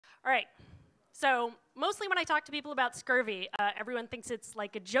All right, so mostly when I talk to people about scurvy, everyone thinks it's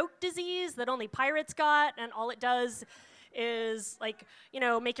like a joke disease that only pirates got, and all it does is, like, you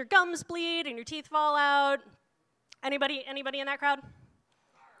know, make your gums bleed and your teeth fall out. Anybody in that crowd?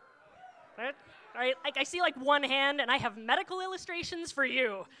 All right, like I see like one hand, and I have medical illustrations for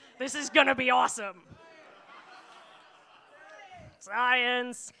you. This is gonna be awesome.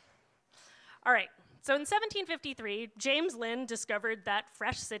 Science. All right. So in 1753, James Lind discovered that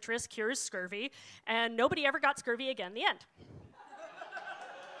fresh citrus cures scurvy, and nobody ever got scurvy again. The end.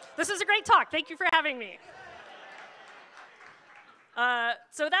 This is a great talk. Thank you for having me.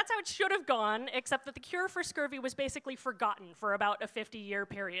 So that's how it should have gone, except that the cure for scurvy was basically forgotten for about a 50-year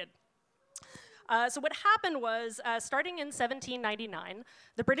period. So what happened was, starting in 1799,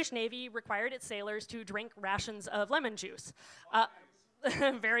 the British Navy required its sailors to drink rations of lemon juice.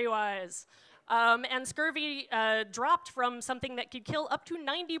 Very wise. And scurvy dropped from something that could kill up to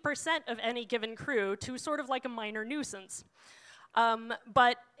 90% of any given crew to sort of like a minor nuisance.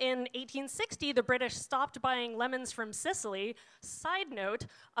 But in 1860, the British stopped buying lemons from Sicily. Side note,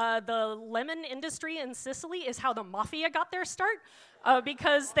 the lemon industry in Sicily is how the mafia got their start,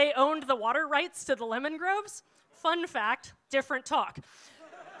 because they owned the water rights to the lemon groves. Fun fact, different talk.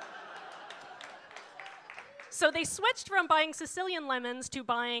 So they switched from buying Sicilian lemons to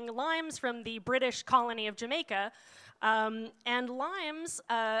buying limes from the British colony of Jamaica, and limes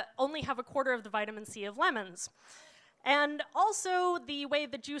only have a quarter of the vitamin C of lemons. And also, the way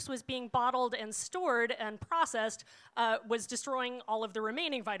the juice was being bottled and stored and processed was destroying all of the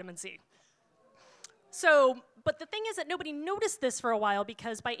remaining vitamin C. So, but the thing is that nobody noticed this for a while,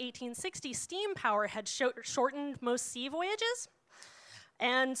 because by 1860, steam power had shortened most sea voyages,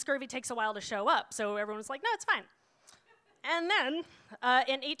 and scurvy takes a while to show up, so everyone was like, no, it's fine. And then,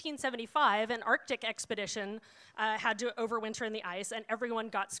 in 1875, an Arctic expedition had to overwinter in the ice, and everyone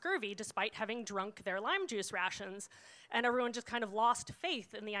got scurvy despite having drunk their lime juice rations. And everyone just kind of lost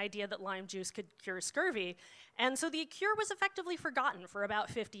faith in the idea that lime juice could cure scurvy. And so the cure was effectively forgotten for about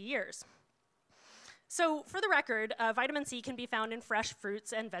 50 years. So for the record, vitamin C can be found in fresh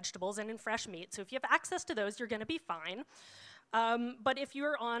fruits and vegetables and in fresh meat. So if you have access to those, you're going to be fine. But if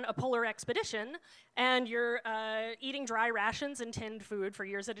you're on a polar expedition and you're eating dry rations and tinned food for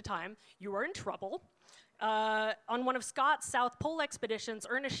years at a time, you are in trouble. On one of Scott's South Pole expeditions,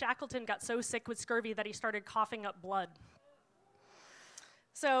 Ernest Shackleton got so sick with scurvy that he started coughing up blood.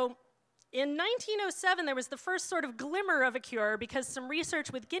 So in 1907, there was the first sort of glimmer of a cure, because some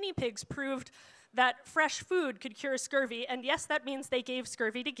research with guinea pigs proved that fresh food could cure scurvy, and yes, that means they gave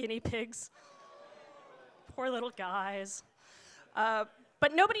scurvy to guinea pigs. Poor little guys.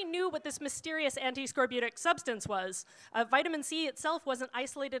 But nobody knew what this mysterious anti-scorbutic substance was. Vitamin C itself wasn't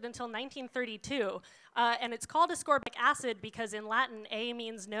isolated until 1932, and it's called ascorbic acid because in Latin, A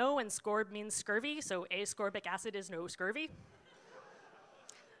means no and scorb means scurvy, so ascorbic acid is no scurvy.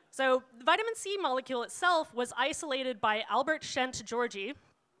 So the vitamin C molecule itself was isolated by Albert Schent Georgi,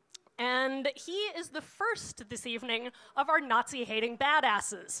 and he is the first this evening of our Nazi-hating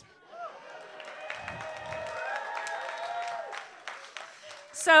badasses.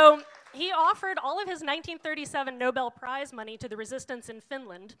 So he offered all of his 1937 Nobel Prize money to the resistance in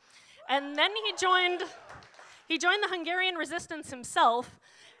Finland, and then he joined the Hungarian resistance himself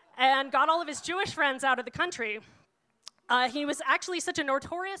and got all of his Jewish friends out of the country. He was actually such a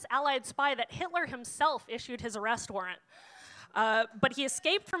notorious Allied spy that Hitler himself issued his arrest warrant. But he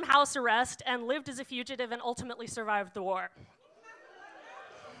escaped from house arrest and lived as a fugitive and ultimately survived the war.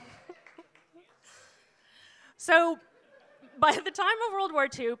 So, by the time of World War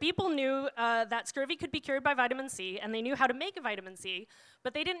II, people knew that scurvy could be cured by vitamin C, and they knew how to make a vitamin C,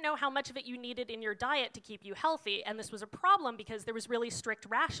 but they didn't know how much of it you needed in your diet to keep you healthy, and this was a problem because there was really strict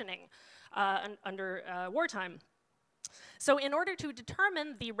rationing under wartime. So in order to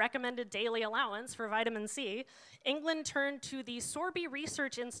determine the recommended daily allowance for vitamin C, England turned to the Sorby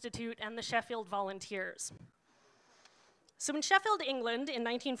Research Institute and the Sheffield Volunteers. So in Sheffield, England, in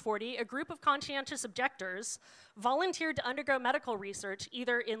 1940, a group of conscientious objectors volunteered to undergo medical research,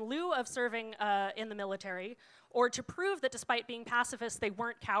 either in lieu of serving in the military, or to prove that despite being pacifists, they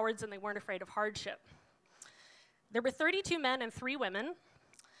weren't cowards and they weren't afraid of hardship. There were 32 men and 3 women,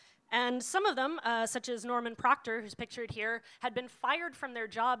 and some of them, such as Norman Proctor, who's pictured here, had been fired from their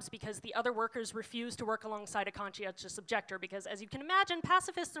jobs because the other workers refused to work alongside a conscientious objector, because as you can imagine,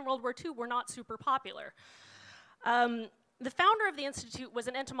 pacifists in World War II were not super popular. The founder of the institute was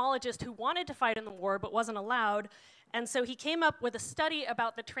an entomologist who wanted to fight in the war but wasn't allowed, and so he came up with a study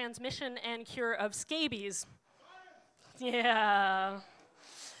about the transmission and cure of scabies. Yeah.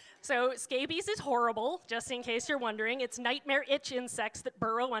 So scabies is horrible, just in case you're wondering. It's nightmare itch insects that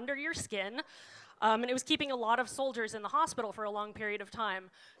burrow under your skin. And it was keeping a lot of soldiers in the hospital for a long period of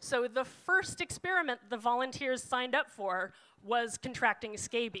time. So the first experiment the volunteers signed up for was contracting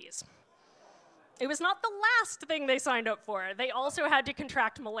scabies. It was not the last thing they signed up for. They also had to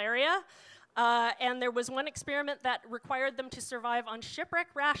contract malaria. And there was one experiment that required them to survive on shipwreck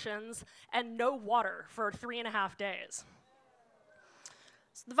rations and no water for 3.5 days.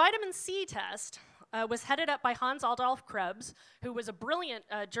 So the vitamin C test was headed up by Hans Adolf Krebs, who was a brilliant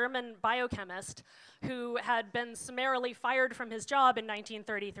German biochemist who had been summarily fired from his job in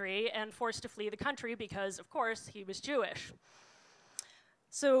 1933 and forced to flee the country because, of course, he was Jewish.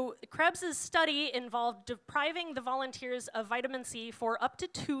 So Krebs's study involved depriving the volunteers of vitamin C for up to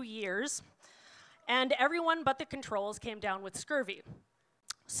 2 years, and everyone but the controls came down with scurvy.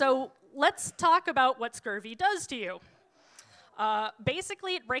 So let's talk about what scurvy does to you.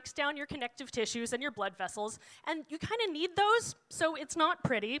 Basically, it breaks down your connective tissues and your blood vessels, and you kind of need those, so it's not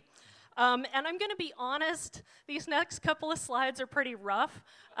pretty. And I'm going to be honest, these next couple of slides are pretty rough,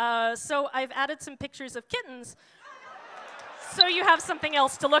 so I've added some pictures of kittens so you have something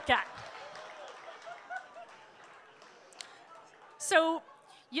else to look at. So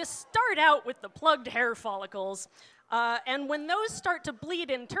you start out with the plugged hair follicles, and when those start to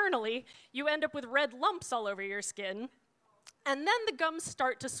bleed internally, you end up with red lumps all over your skin. And then the gums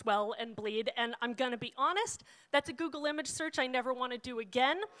start to swell and bleed, and I'm gonna be honest, that's a Google image search I never wanna do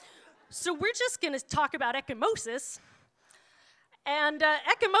again. So we're just gonna talk about ecchymosis. And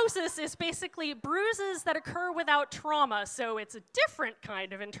ecchymosis is basically bruises that occur without trauma, so it's a different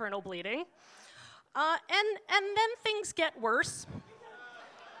kind of internal bleeding. And then things get worse.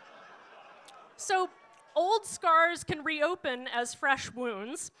 So old scars can reopen as fresh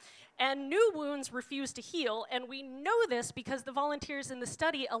wounds, and new wounds refuse to heal, and we know this because the volunteers in the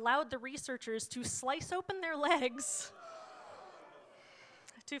study allowed the researchers to slice open their legs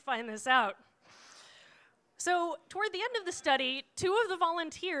to find this out. So toward the end of the study, 2 of the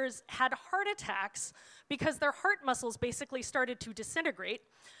volunteers had heart attacks because their heart muscles basically started to disintegrate.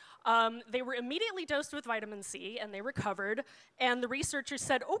 They were immediately dosed with vitamin C, and they recovered, and the researchers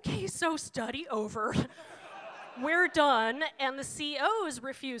said, okay, so study over. We're done, and the COs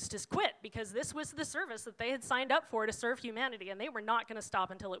refused to quit because this was the service that they had signed up for to serve humanity, and they were not going to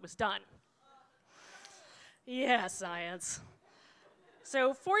stop until it was done. Yeah, science.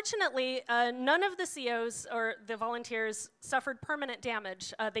 So fortunately, none of the COs or the volunteers suffered permanent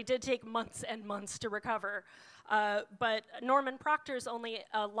damage. They did take months and months to recover, but Norman Proctor's only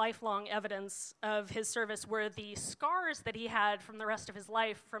lifelong evidence of his service were the scars that he had from the rest of his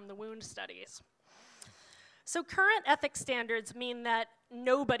life from the wound studies. So current ethics standards mean that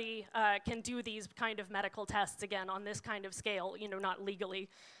nobody can do these kind of medical tests again on this kind of scale, you know, not legally.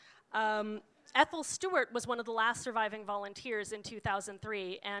 Ethel Stewart was one of the last surviving volunteers in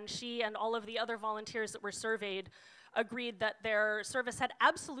 2003, and she and all of the other volunteers that were surveyed agreed that their service had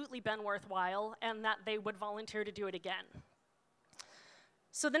absolutely been worthwhile and that they would volunteer to do it again.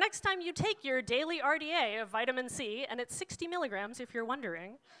 So the next time you take your daily RDA of vitamin C, and it's 60 milligrams if you're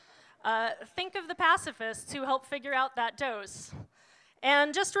wondering, think of the pacifists who helped figure out that dose.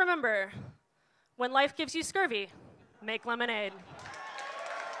 And just remember, when life gives you scurvy, make lemonade.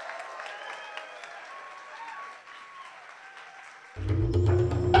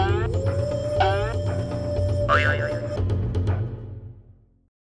 Oh, yeah, yeah.